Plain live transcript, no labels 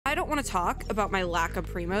don't want to talk about my lack of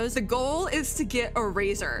primos. The goal is to get a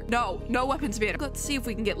razor. No weapons banner. Let's see if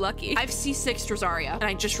we can get lucky. I've C6 Rosaria, and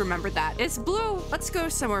I just remembered that. It's blue. Let's go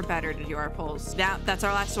somewhere better to do our polls. Yeah, that's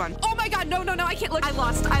our last one. Oh my god, no, I can't look. I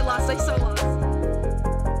lost, I so lost.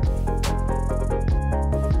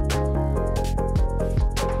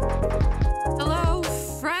 Hello,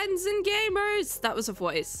 friends and gamers. That was a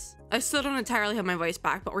voice. I still don't entirely have my voice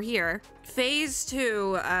back, but we're here. Phase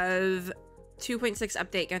 2 of 2.6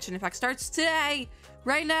 update Genshin Impact starts today,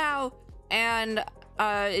 right now, and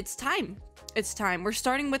it's time. It's time. We're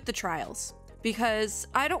starting with the trials because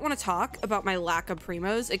I don't want to talk about my lack of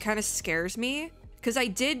primos. It kind of scares me because I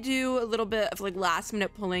did do a little bit of like last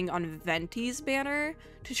minute pulling on Venti's banner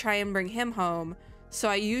to try and bring him home. So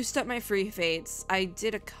I used up my free fates. I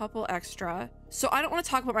did a couple extra. So I don't want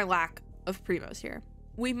to talk about my lack of primos here.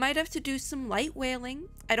 We might have to do some light whaling.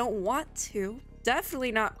 I don't want to.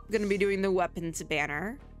 Definitely not going to be doing the weapons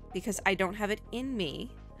banner because I don't have it in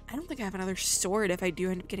me. I don't think I have another sword if I do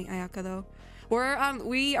end up getting Ayaka though.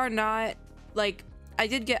 We are not like, I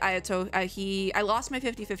did get Ayato. I lost my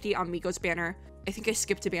 50-50 on Miko's banner. I think I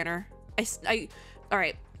skipped a banner. All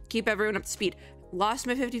right, keep everyone up to speed. Lost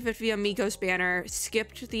my 50-50 on Miko's banner,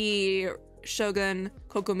 skipped the Shogun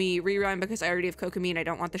Kokomi rerun because I already have Kokomi and I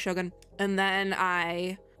don't want the Shogun. And then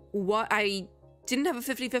I didn't have a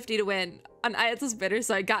 50-50 to win on Ayato's banner,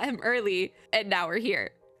 so I got him early, and now we're here.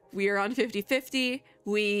 We are on 50-50.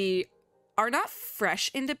 We are not fresh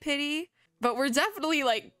into pity, but we're definitely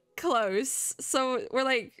like close. So we're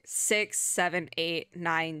like 6, 7, 8,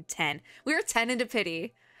 9, 10. We were 10 into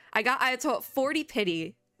pity. I got Ayato at 40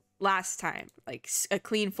 pity last time, like a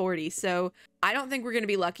clean 40. So I don't think we're gonna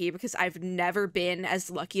be lucky because I've never been as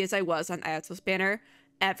lucky as I was on Ayato's banner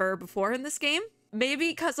ever before in this game.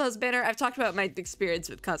 Maybe Kazuha's banner. I've talked about my experience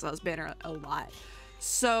with Kazuha's banner a lot.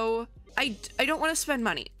 So I don't want to spend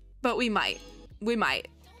money, but we might,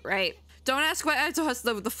 right? Don't ask why Ayato has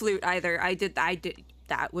the flute either.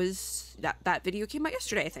 That video came out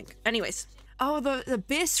yesterday, I think. Anyways. Oh, the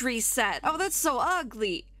abyss reset. Oh, that's so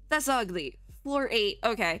ugly. That's ugly. Floor 8.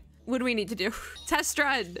 Okay. What do we need to do? Test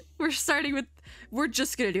run. We're just gonna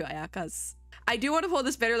do Ayaka's. I do want to pull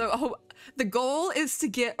this banner though. Oh, the goal is to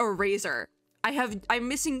get a razor. I'm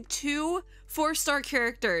missing 2 4-star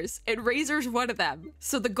characters and Razor's one of them.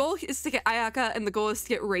 So the goal is to get Ayaka and the goal is to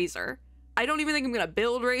get Razor. I don't even think I'm gonna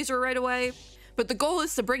build Razor right away, but the goal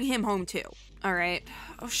is to bring him home too. All right.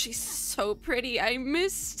 Oh, she's so pretty. I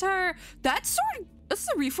missed her. That's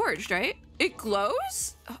the reforged, right? It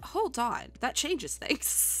glows? Hold on. That changes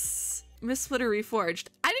things. Miss Splitter reforged.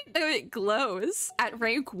 I didn't know it glows at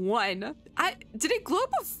rank 1. Did it glow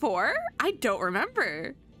before? I don't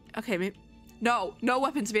remember. Okay, maybe. No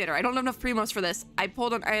weapons banner. I don't have enough primos for this. I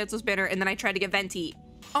pulled on Ayato's banner and then I tried to get Venti.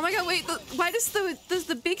 Oh my god, wait, why does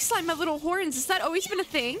the big slime have little horns? Has that always been a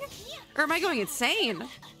thing? Or am I going insane?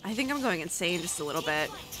 I think I'm going insane just a little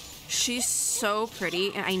bit. She's so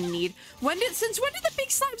pretty and I need, since when did the big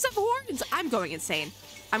slimes have horns? I'm going insane.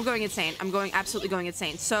 I'm absolutely going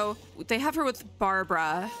insane. So they have her with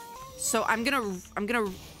Barbara. So I'm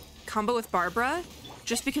gonna combo with Barbara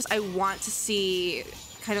just because I want to see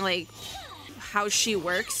kind of like how she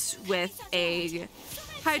works with a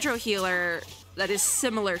hydro healer that is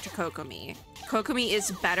similar to Kokomi. Kokomi is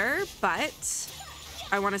better, but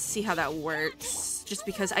I want to see how that works just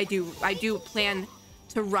because I do plan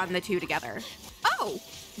to run the two together. Oh,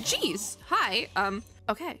 geez. Hi.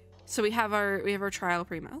 Okay. So we have our trial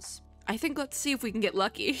primos. I think let's see if we can get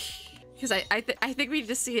lucky because I think we need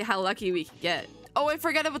to see how lucky we can get. Oh, I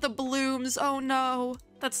forgot about the blooms. Oh no.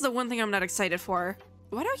 That's the one thing I'm not excited for.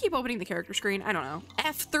 Why do I keep opening the character screen? I don't know.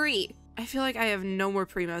 F3. I feel like I have no more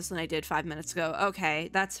primos than I did 5 minutes ago. Okay,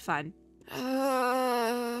 that's fun.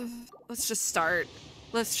 Let's just start.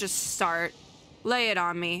 Lay it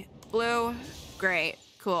on me. Blue. Great.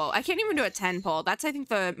 Cool. I can't even do a 10 pull. That's, I think,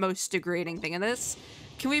 the most degrading thing in this.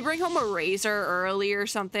 Can we bring home a razor early or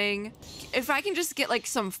something? If I can just get like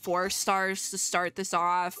some 4 stars to start this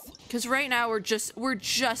off. Because right now we're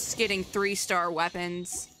just getting 3-star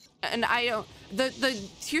weapons. And I don't,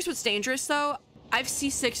 here's what's dangerous though. I've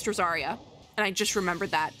C6'd Rosaria, and I just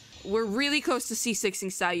remembered that. We're really close to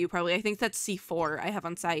C6ing Sayu probably. I think that's C4 I have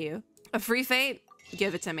on Sayu. A free fate?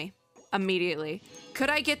 Give it to me. Immediately.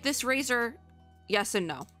 Could I get this razor? Yes and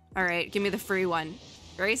no. All right, give me the free one.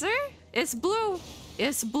 Razor? It's blue.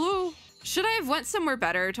 It's blue. Should I have went somewhere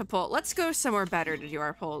better to pull? Let's go somewhere better to do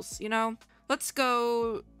our pulls, you know? Let's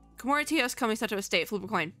go Komoritios Kamisato Estate, flip a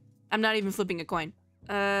coin. I'm not even flipping a coin.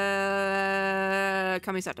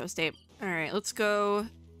 Kamisato Estate. All right, let's go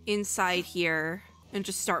inside here and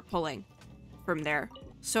just start pulling from there.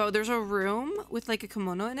 So there's a room with like a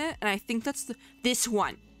kimono in it, and I think that's this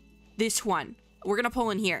one. This one. We're gonna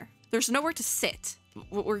pull in here. There's nowhere to sit.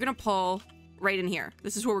 We're gonna pull right in here.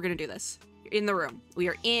 This is where we're gonna do this. In the room. We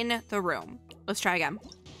are in the room. Let's try again.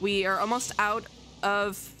 We are almost out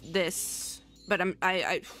of this, but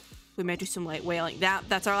we might do some light wailing.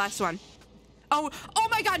 That's our last one. Oh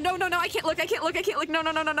my God, no, I can't look,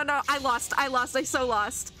 no. I lost, I so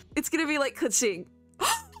lost. It's gonna be like kuching.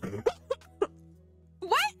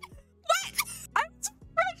 What? I'm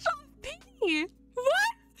fresh off pee.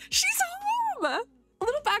 What? She's home. A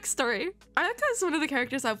little backstory. Ayaka is one of the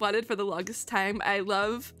characters I've wanted for the longest time. I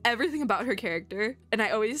love everything about her character, and I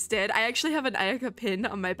always did. I actually have an Ayaka pin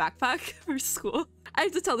on my backpack for school. I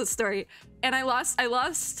have to tell this story. And I lost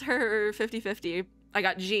her 50-50. I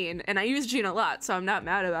got Jean, and I use Jean a lot, so I'm not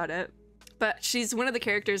mad about it. But she's one of the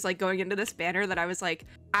characters like going into this banner that I was like,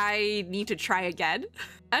 I need to try again.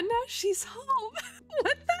 And now she's home.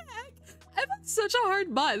 What the heck? I've had such a hard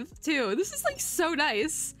month too. This is like so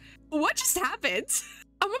nice. What just happened?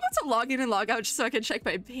 I'm about to log in and log out just so I can check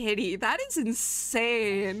my pity. That is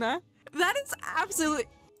insane. That is absolutely...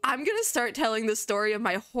 I'm gonna start telling the story of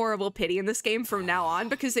my horrible pity in this game from now on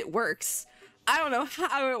because it works. I don't know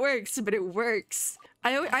how it works, but it works.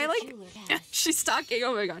 I like... She's stalking,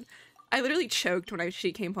 oh my God. I literally choked when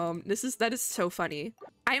she came home. That is so funny.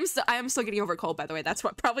 I am still getting over cold, by the way. That's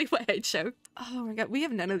probably why I choked. Oh my God, we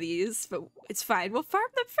have none of these, but it's fine. We'll farm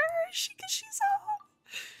them first because she's home.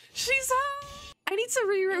 She's home. I need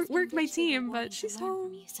to rework my team, but she's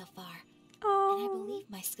home. So far. Oh. And I believe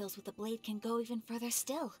my skills with the blade can go even further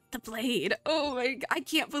still. The blade. Oh my God. I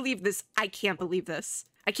can't believe this. I can't believe this.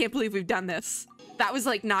 I can't believe we've done this. That was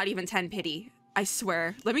like not even 10 pity. I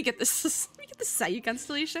swear. Let me get this. Let me get the Sayu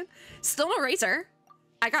constellation. Still no Razor.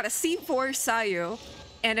 I got a C4 Sayu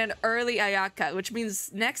and an early Ayaka, which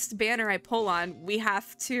means next banner I pull on, we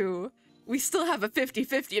still have a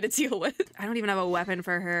 50-50 to deal with. I don't even have a weapon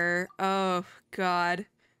for her. Oh God.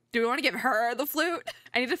 Do we want to give her the flute?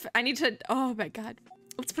 I need to, oh my God.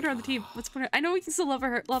 Let's put her on the team. Let's put her, I know we can still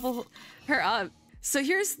level her up. So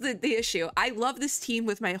here's the issue. I love this team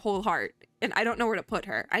with my whole heart, and I don't know where to put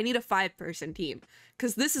her. I need a 5-person team,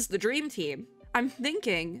 because this is the dream team. I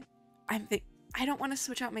don't want to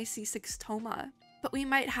switch out my C6 Toma, but we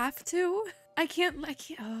might have to. I can't,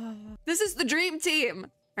 oh. This is the dream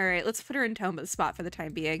team. All right, let's put her in Toma's spot for the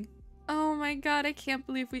time being. Oh my God, I can't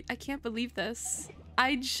believe this.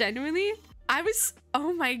 I genuinely,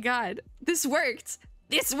 oh my God, this worked.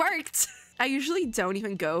 This worked. I usually don't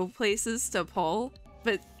even go places to pull,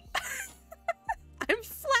 but I'm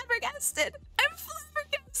flabbergasted. I'm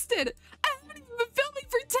flabbergasted. I haven't even been filming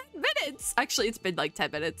for 10 minutes. Actually, it's been like 10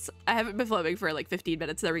 minutes. I haven't been filming for like 15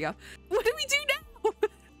 minutes. There we go. What do we do now?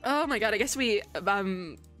 Oh my God, I guess we,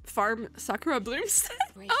 farm Sakura Blooms. Oh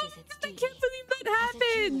my God, I can't believe that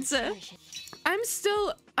happened.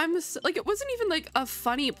 I'm like, it wasn't even like a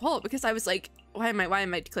funny pull because I was like, why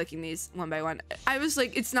am I clicking these one by one? I was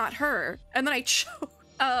like, it's not her. And then I choked.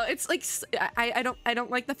 It's like, I don't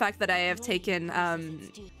like the fact that I have taken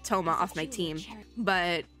Toma off my team,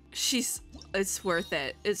 but it's worth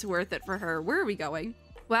it. It's worth it for her. Where are we going?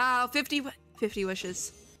 Wow, 50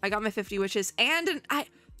 wishes. I got my 50 wishes and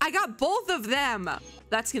I got both of them.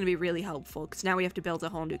 That's gonna be really helpful because now we have to build a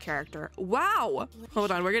whole new character. Wow.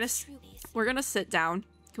 Hold on, we're gonna sit down.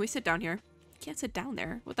 Can we sit down here? Can't sit down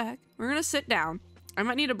there. What the heck? We're gonna sit down. I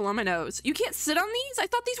might need to blow my nose. You can't sit on these? I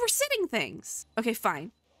thought these were sitting things. Okay,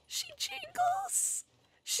 fine. She jiggles.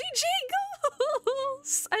 She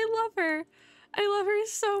jiggles. I love her. I love her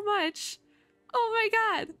so much. Oh my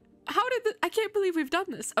God. I can't believe we've done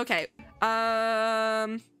this. Okay.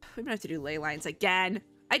 We might have to do ley lines again.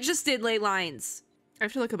 I just did ley lines. I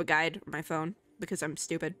have to look up a guide on my phone because I'm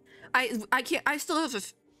stupid. I've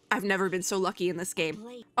never been so lucky in this game.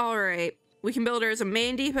 All right. We can build her as a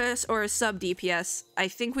main DPS or a sub DPS. I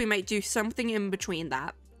think we might do something in between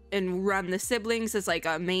that and run the siblings as like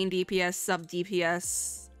a main DPS, sub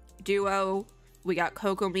DPS duo. We got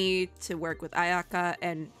Kokomi to work with Ayaka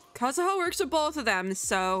and Kazuha works with both of them.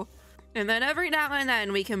 So, and then every now and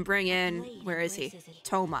then we can bring in, where is he?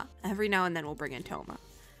 Toma. Every now and then we'll bring in Toma.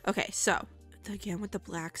 Okay, so again with the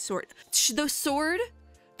black sword, the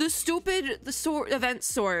event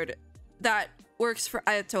sword that works for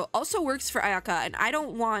Ayato also works for Ayaka, and I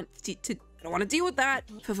don't want to deal with that.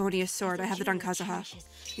 Favonius sword, I have it on Kazuha.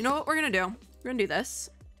 You know what we're gonna do? We're gonna do this,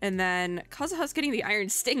 and then Kazuha's getting the iron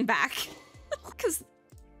sting back because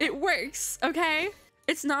it works. Okay,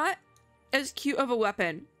 it's not as cute of a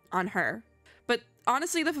weapon on her, but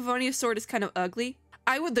honestly, the Favonius sword is kind of ugly.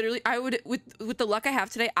 I would with the luck I have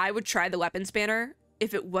today, I would try the weapons banner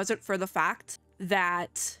if it wasn't for the fact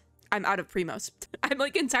that I'm out of primos. I'm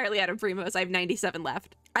like entirely out of primos. I have 97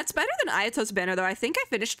 left. That's better than Ayato's banner though. I think I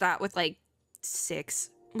finished that with like 6.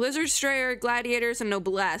 Lizard Strayer, Gladiators, and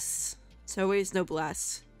Noblesse. It's always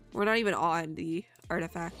Noblesse. We're not even on the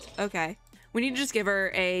artifact. Okay. We need to just give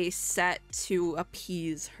her a set to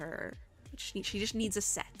appease her. She just needs a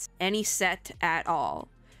set. Any set at all.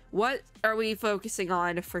 What are we focusing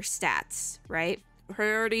on for stats, right?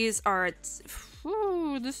 Priorities are at...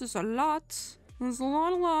 Ooh, this is a lot. There's a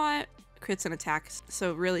lot. Crits and attacks.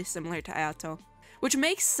 So really similar to Ayato. Which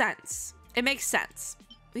makes sense. It makes sense.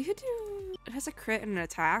 We could do... It has a crit and an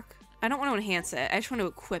attack. I don't want to enhance it. I just want to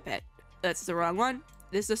equip it. That's the wrong one.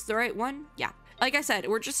 Is this the right one? Yeah. Like I said,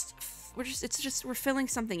 we're filling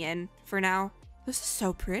something in for now. This is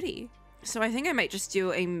so pretty. So I think I might just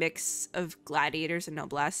do a mix of Gladiators and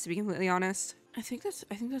Noblesse, to be completely honest. I think that's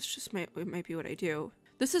just might be what I do.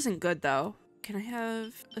 This isn't good though. Can I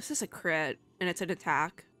have... This is a crit and it's an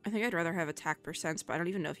attack. I think I'd rather have attack percents, but I don't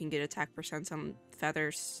even know if you can get attack percents on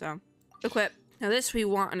feathers, so. Equip. Now this we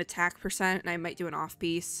want an attack percent, and I might do an off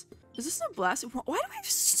piece. Is this Noblesse? Why do I have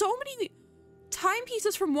so many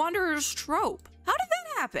timepieces from Wanderer's Trope? How did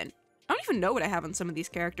that happen? I don't even know what I have on some of these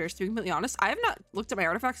characters, to be completely honest. I have not looked at my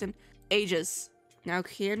artifacts in ages. Now,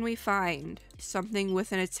 can we find something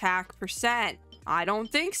with an attack percent? I don't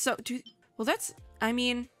think so. Well, that's, I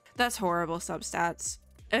mean, that's horrible substats.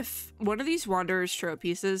 If one of these Wanderer's Trope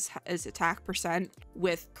pieces is attack percent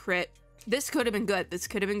with crit, this could have been good. This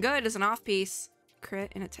could have been good as an off piece.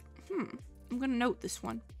 Crit and attack. I'm gonna note this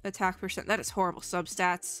one. Attack percent. That is horrible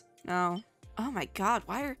substats. No. Oh my god,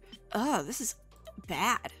 why are... Oh, this is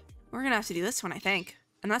bad. We're gonna have to do this one, I think.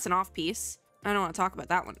 And that's an off piece. I don't want to talk about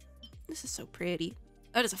that one. This is so pretty.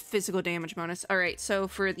 That is a physical damage bonus. All right, so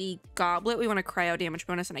for the goblet, we want a cryo damage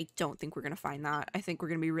bonus, and I don't think we're gonna find that. I think we're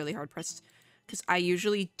gonna be really hard pressed because I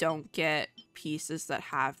usually don't get pieces that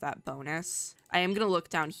have that bonus. I am gonna look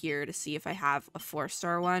down here to see if I have a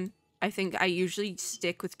 4-star one. I think I usually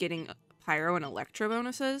stick with getting pyro and electro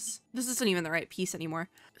bonuses. This isn't even the right piece anymore.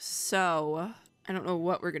 So I don't know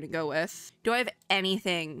what we're gonna go with. Do I have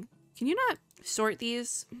anything? Can you not sort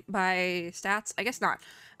these by stats? I guess not.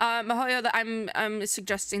 Mahoyo, I'm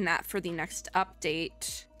suggesting that for the next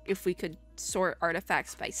update, if we could sort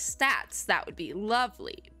artifacts by stats, that would be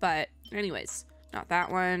lovely. But anyways, not that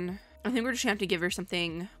one. I think we're just gonna have to give her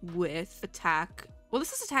something with attack. Well,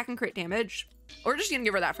 this is attack and crit damage. We're just gonna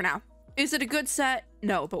give her that for now. Is it a good set?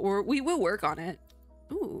 No, but we will work on it.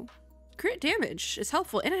 Ooh, crit damage is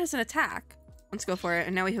helpful and it has an attack. Let's go for it.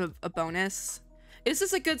 And now we have a bonus. Is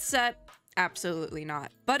this a good set? Absolutely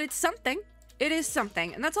not. But it's something. It is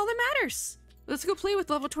something, and that's all that matters. Let's go play with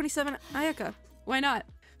level 27 Ayaka. Why not?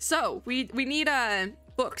 So we need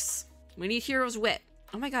books. We need Hero's Wit.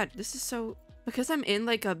 Oh my god, this is so... Because I'm in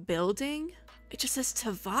like a building, it just says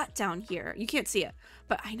Tavat down here. You can't see it,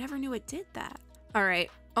 but I never knew it did that. All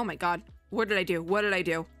right. Oh my god. What did I do? What did I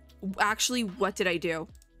do? Actually, what did I do?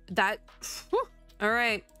 That... Whew. All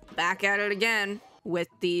right. Back at it again with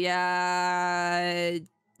the,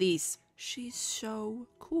 these. She's so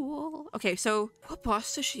cool. Okay, so what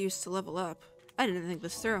boss does she use to level up? I didn't think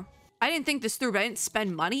this through. But I didn't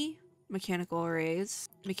spend money. Mechanical arrays.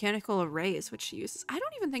 Mechanical array is what she uses. I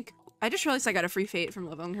don't even think... I just realized I got a free fate from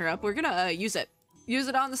leveling her up. We're gonna use it. Use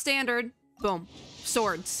it on the standard. Boom.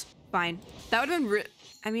 Swords. Fine. That would have been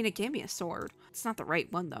I mean, it gave me a sword. It's not the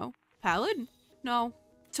right one, though. Pallid? No.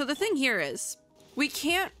 So the thing here is, we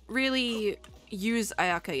can't really use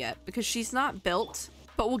Ayaka yet because she's not built,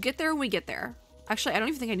 but we'll get there when we get there. Actually, I don't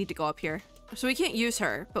even think I need to go up here. So we can't use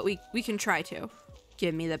her, but we can try to.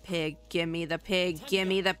 Give me the pig. Give me the pig. Give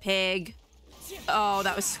me the pig. Oh,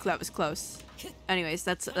 that was close. Anyways,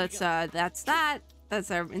 that's that.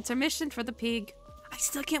 That's our intermission for the pig. I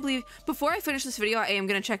still can't believe... Before I finish this video, I am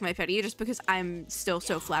gonna check my petty just because I'm still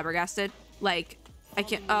so flabbergasted. Like, I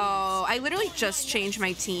can't... Oh, I literally just changed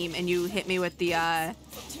my team and you hit me with the,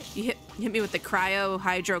 you hit me with the cryo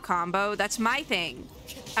hydro combo. That's my thing.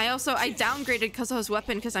 I downgraded because of his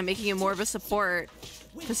weapon because I'm making him more of a support.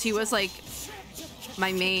 Because he was, like,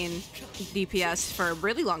 my main DPS for a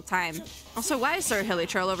really long time. Also, why is there a hilly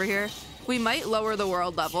troll over here? We might lower the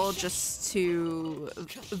world level just to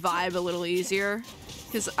vibe a little easier.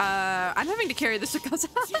 Because, I'm having to carry this because...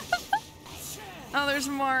 Oh, there's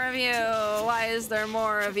more of you. Why is there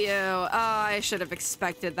more of you? Oh, I should have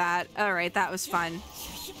expected that. All right, that was fun.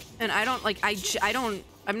 And I don't, like,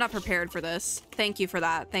 I'm not prepared for this. Thank you for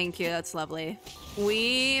that. Thank you, that's lovely.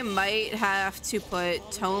 We might have to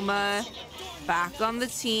put Toma back on the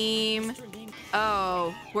team.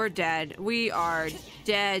 Oh, we're dead. We are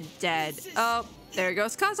dead. Oh, There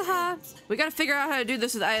goes Kazuha. We gotta figure out how to do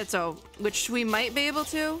this with Ayato, which we might be able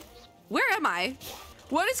to. Where am I?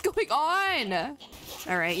 What is going on?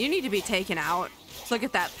 All right, you need to be taken out. Look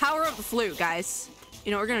at that power of the flute, guys.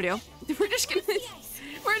 You know what we're gonna do? We're just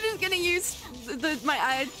gonna use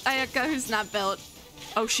my Ayaka who's not built.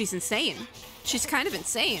 Oh, she's insane. She's kind of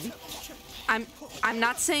insane. I'm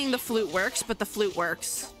not saying the flute works, but the flute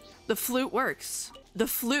works. The flute works. The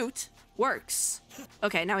flute works.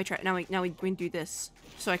 Okay, now we try. Now we do this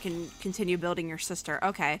so I can continue building your sister.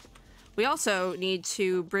 Okay. We also need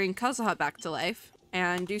to bring Kazuha back to life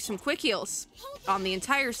and do some quick heals on the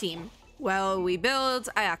entire team while we build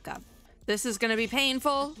Ayaka. This is gonna be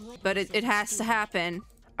painful, but it has to happen.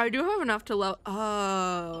 I do have enough to level.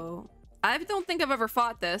 Oh, I don't think I've ever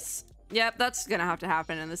fought this. Yep, that's gonna have to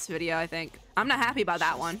happen in this video, I think. I'm not happy about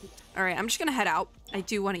that one. All right, I'm just gonna head out. I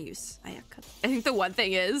do want to use Ayaka. I think the one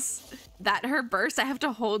thing is that her burst, I have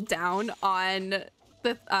to hold down on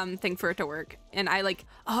the thing for it to work. And I like,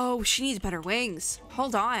 oh, she needs better wings.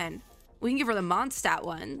 Hold on. We can give her the Mondstadt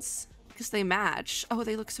ones because they match. Oh,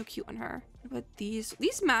 they look so cute on her. But these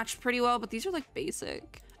match pretty well, but these are like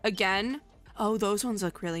basic. Again, oh, those ones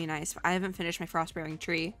look really nice. I haven't finished my Frostbearing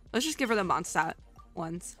tree. Let's just give her the Mondstadt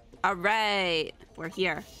ones. All right, we're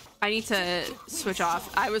here. I need to switch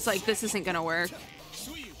off. I was like, this isn't gonna work.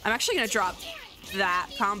 I'm actually gonna drop that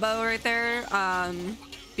combo right there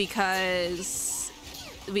because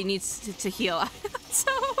we need to heal.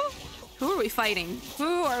 So who are we fighting?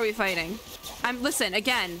 Who are we fighting? Listen,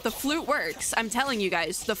 again, the flute works. I'm telling you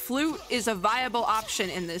guys, the flute is a viable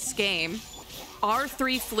option in this game.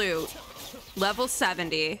 R3 flute, level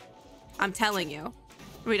 70. I'm telling you.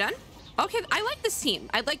 Are we done? Okay, I like this team.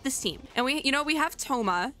 I like this team. And we have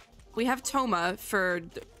Toma. We have Toma for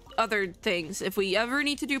other things. If we ever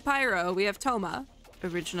need to do Pyro, we have Toma.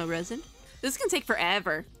 Original resin. This can take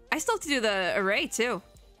forever. I still have to do the array too.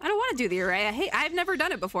 I don't want to do the array. I've never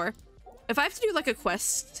done it before. If I have to do like a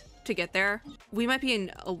quest to get there, we might be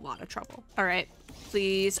in a lot of trouble. All right,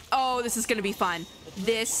 please. Oh, this is gonna be fun.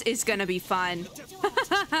 This is gonna be fun.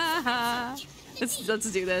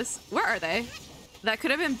 Let's do this. Where are they? That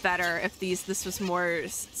could have been better if this was more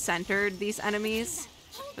centered, these enemies,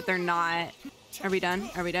 but they're not. Are we done?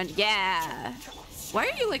 Are we done? Yeah. Why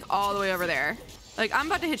are you like all the way over there? Like, I'm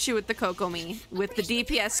about to hit you with the Kokomi, with the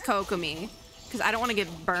DPS Kokomi, because I don't want to get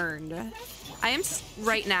burned. I am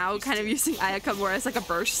right now kind of using Ayaka more as like a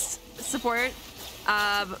burst support,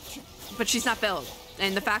 but she's not built.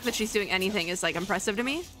 And the fact that she's doing anything is like impressive to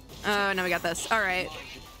me. Oh, no, we got this. All right.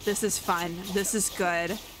 This is fun. This is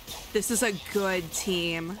good. This is a good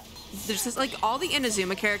team. There's just like all the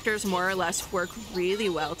Inazuma characters more or less work really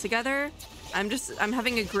well together. I'm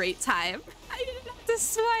having a great time. I didn't have to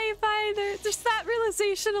swipe either. Just that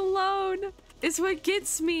realization alone is what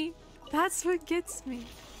gets me. That's what gets me.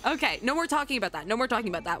 Okay, no more talking about that. No more talking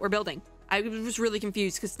about that. We're building. I was really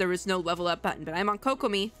confused because there was no level up button, but I'm on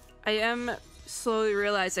Kokomi. I am slowly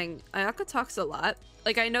realizing Ayaka talks a lot.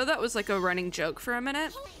 Like, I know that was like a running joke for a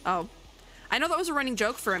minute. Oh. I know that was a running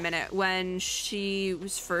joke for a minute when she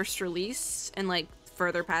was first released and like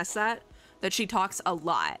further past that she talks a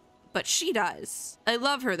lot, but she does. I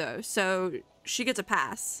love her though, so she gets a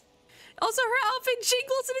pass. Also, her outfit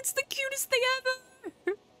jingles and it's the cutest thing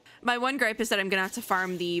ever. My one gripe is that I'm gonna have to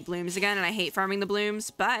farm the blooms again, and I hate farming the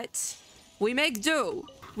blooms, but we make do.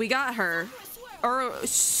 We got her. Or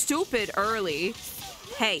stupid early.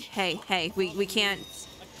 Hey, we can't.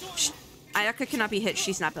 Ayaka cannot be hit.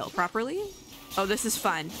 She's not built properly. Oh, this is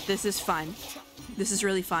fun. This is fun. This is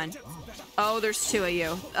really fun. Oh, there's two of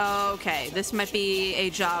you. Okay, this might be a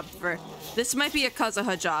job for. This might be a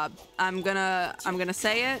Kazuha job. I'm gonna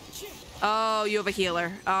say it. Oh, you have a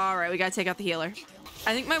healer. All right, we gotta take out the healer.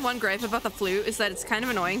 I think my one gripe about the flute is that it's kind of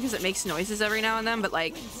annoying because it makes noises every now and then, but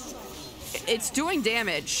like, it's doing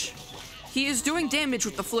damage. He is doing damage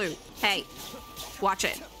with the flute. Hey, watch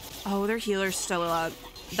it. Oh, their healer's still up.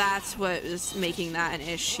 That's what is making that an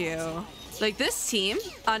issue. Like, this team,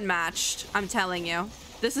 unmatched, I'm telling you.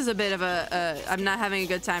 This is a bit of I'm not having a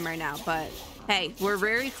good time right now, but hey, we're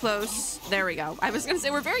very close. There we go. I was gonna say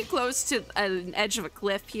we're very close to an edge of a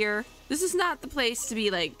cliff here. This is not the place to be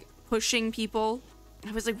like pushing people.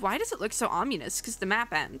 I was like, why does it look so ominous? Because the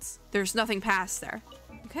map ends. There's nothing past there.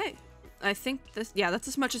 Okay, I think that's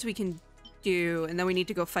as much as we can do, and then we need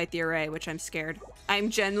to go fight the array, which I'm scared. I'm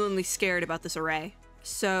genuinely scared about this array.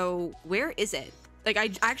 So where is it? Like,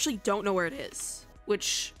 I actually don't know where it is,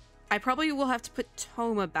 which I probably will have to put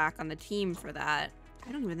Toma back on the team for that.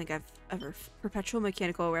 I don't even think I've ever perpetual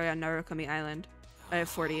mechanical array on Narukami Island. I have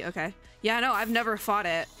 40. Okay. Yeah, no, I've never fought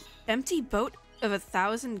it. Empty boat of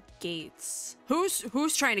 1,000 gates.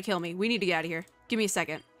 Who's trying to kill me? We need to get out of here. Give me a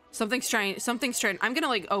second. Something's trying. I'm gonna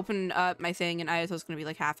like open up my thing and Ayato's gonna be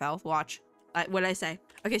like half health. Watch. What did I say?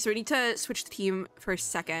 Okay, so we need to switch the team for a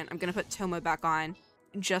second. I'm gonna put Toma back on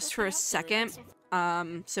just for a second,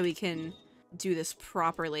 so we can do this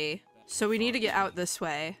properly. So we need to get out this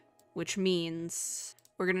way, which means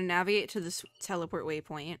we're gonna navigate to this teleport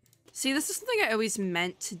waypoint. See, this is something I always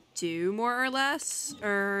meant to do more or less,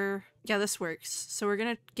 or yeah, this works. So we're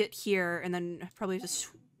gonna get here and then probably just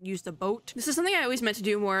use the boat. This is something I always meant to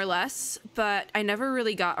do more or less, but I never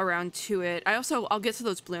really got around to it. I'll get to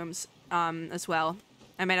those blooms as well.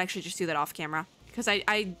 I might actually just do that off camera because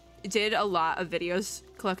I did a lot of videos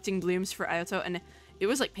collecting blooms for Ayato and it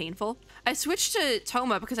was like painful. I switched to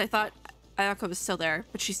Toma because I thought Ayaka was still there,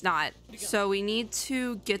 but she's not. So we need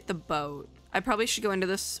to get the boat. I probably should go into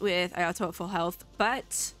this with Ayato at full health,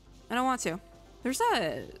 but I don't want to. There's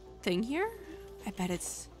a thing here. I bet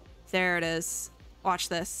it's... There it is. Watch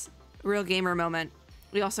this. Real gamer moment.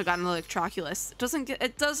 We also got an Electroculus.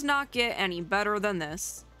 It does not get any better than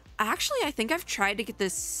this. Actually, I think I've tried to get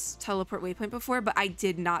this teleport waypoint before, but I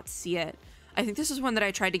did not see it. I think this is one that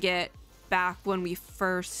I tried to get back when we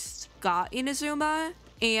first got Inazuma,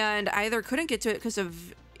 and I either couldn't get to it because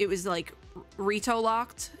of it was like Rito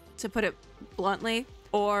locked, to put it bluntly,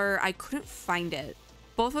 or I couldn't find it.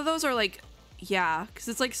 Both of those are like, yeah, because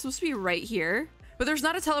it's like supposed to be right here, but there's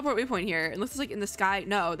not a teleport waypoint here unless it's like in the sky.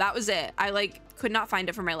 No, that was it. I like could not find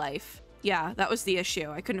it for my life. Yeah, that was the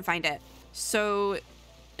issue. I couldn't find it. So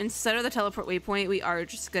instead of the teleport waypoint, we are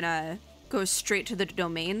just gonna go straight to the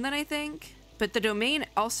domain then, I think. But the domain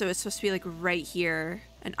also is supposed to be like right here,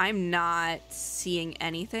 and I'm not seeing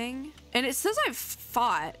anything. And it says I've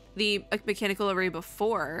fought the mechanical array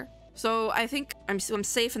before, so I think I'm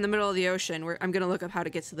safe in the middle of the ocean where I'm gonna look up how to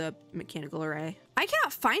get to the mechanical array. I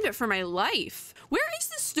can't find it for my life. Where is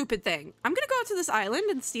this stupid thing? I'm gonna go out to this island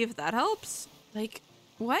and see if that helps. Like,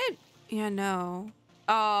 what? Yeah, no.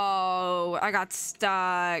 Oh, I got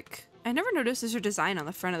stuck. I never noticed there's a design on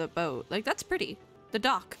the front of the boat. Like, that's pretty. The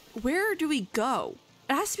dock. Where do we go?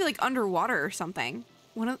 It has to be like underwater or something.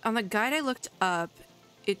 On the guide I looked up,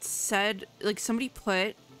 it said like somebody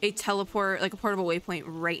put a teleport, like a portable waypoint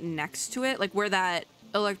right next to it, like where that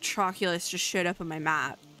Electroculus just showed up on my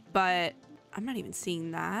map. But I'm not even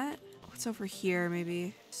seeing that. What's over here,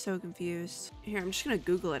 maybe? So confused. Here, I'm just gonna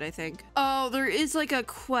Google it, I think. Oh, there is like a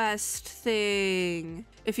quest thing.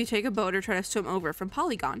 If you take a boat or try to swim over from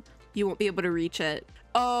Polygon, you won't be able to reach it.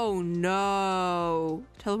 Oh no.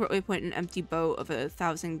 Teleport waypoint an empty boat of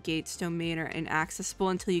 1,000 gates domain are inaccessible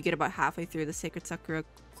until you get about halfway through the Sacred Sakura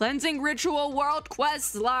Cleansing Ritual World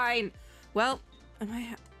Quest line. Well,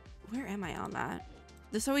 where am I on that?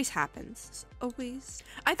 This always happens. This always.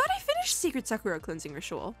 I thought I finished Sacred Sakura Cleansing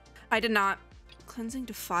Ritual. I did not. Cleansing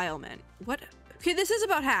Defilement. What? Okay, this is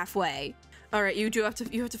about halfway. All right, you have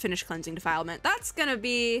to finish Cleansing Defilement. That's gonna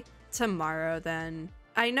be tomorrow then.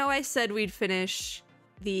 I know I said we'd finish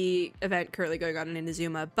the event currently going on in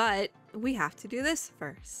Inazuma, but we have to do this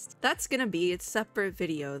first. That's gonna be a separate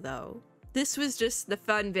video though. This was just the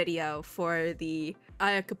fun video for the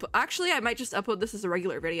Ayaka. Actually, I might just upload this as a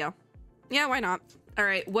regular video. Yeah, why not? All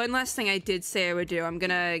right, one last thing I did say I would do. I'm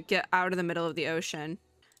gonna get out of the middle of the ocean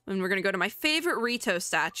and we're gonna go to my favorite Rito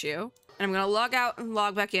statue, and I'm gonna log out and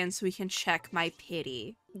log back in so we can check my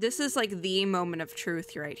pity. This is like the moment of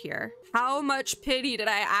truth right here. How much pity did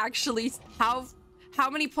I actually, how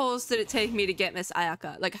many pulls did it take me to get Miss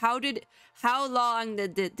Ayaka? Like how long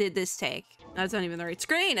did this take? That's not even the right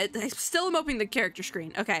screen. I still am opening the character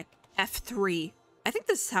screen. Okay, F3. I think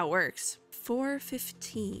this is how it works.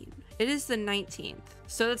 4:15. It is the 19th.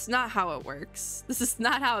 So that's not how it works. This is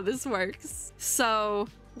not how this works. So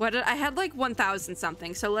I had like 1,000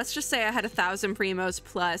 something. So let's just say I had 1,000 primos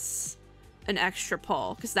plus an extra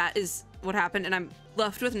pull, because that is what happened, and I'm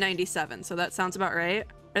left with 97. So that sounds about right.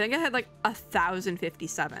 I think I had like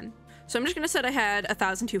 1,057. So I'm just gonna say I had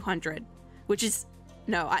 1,200, which is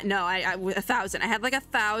no, 1,000. I had like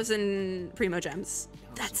 1,000 primo gems.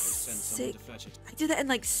 That's sick. I did that in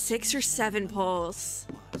like 6 or 7 pulls.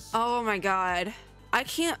 Oh my god.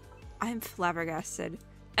 I'm flabbergasted.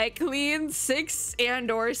 I cleaned 6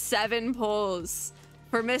 and/or 7 pulls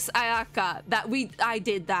for Miss Ayaka. I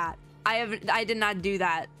did that. I did not do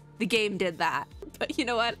that. The game did that. But you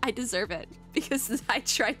know what? I deserve it because I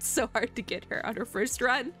tried so hard to get her on her first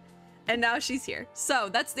run, and now she's here. So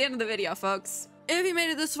that's the end of the video, folks. If you made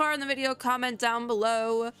it this far in the video, comment down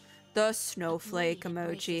below the snowflake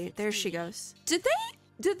emoji. There she goes. Did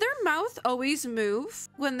their mouth always move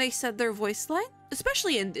when they said their voice line?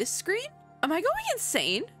 Especially in this screen? Am I going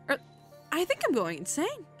insane? Or I think I'm going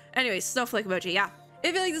insane. Anyways, snowflake emoji, yeah.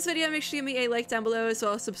 If you like this video, make sure you give me a like down below, as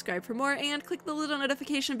well as subscribe for more, and click the little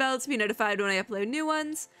notification bell to be notified when I upload new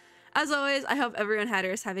ones. As always, I hope everyone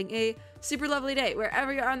Hatter is having a super lovely day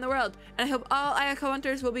wherever you are in the world, and I hope all Ayaka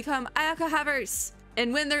hunters will become Ayaka havers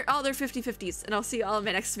and win all their 50/50s, and I'll see you all in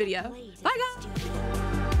my next video. Bye guys!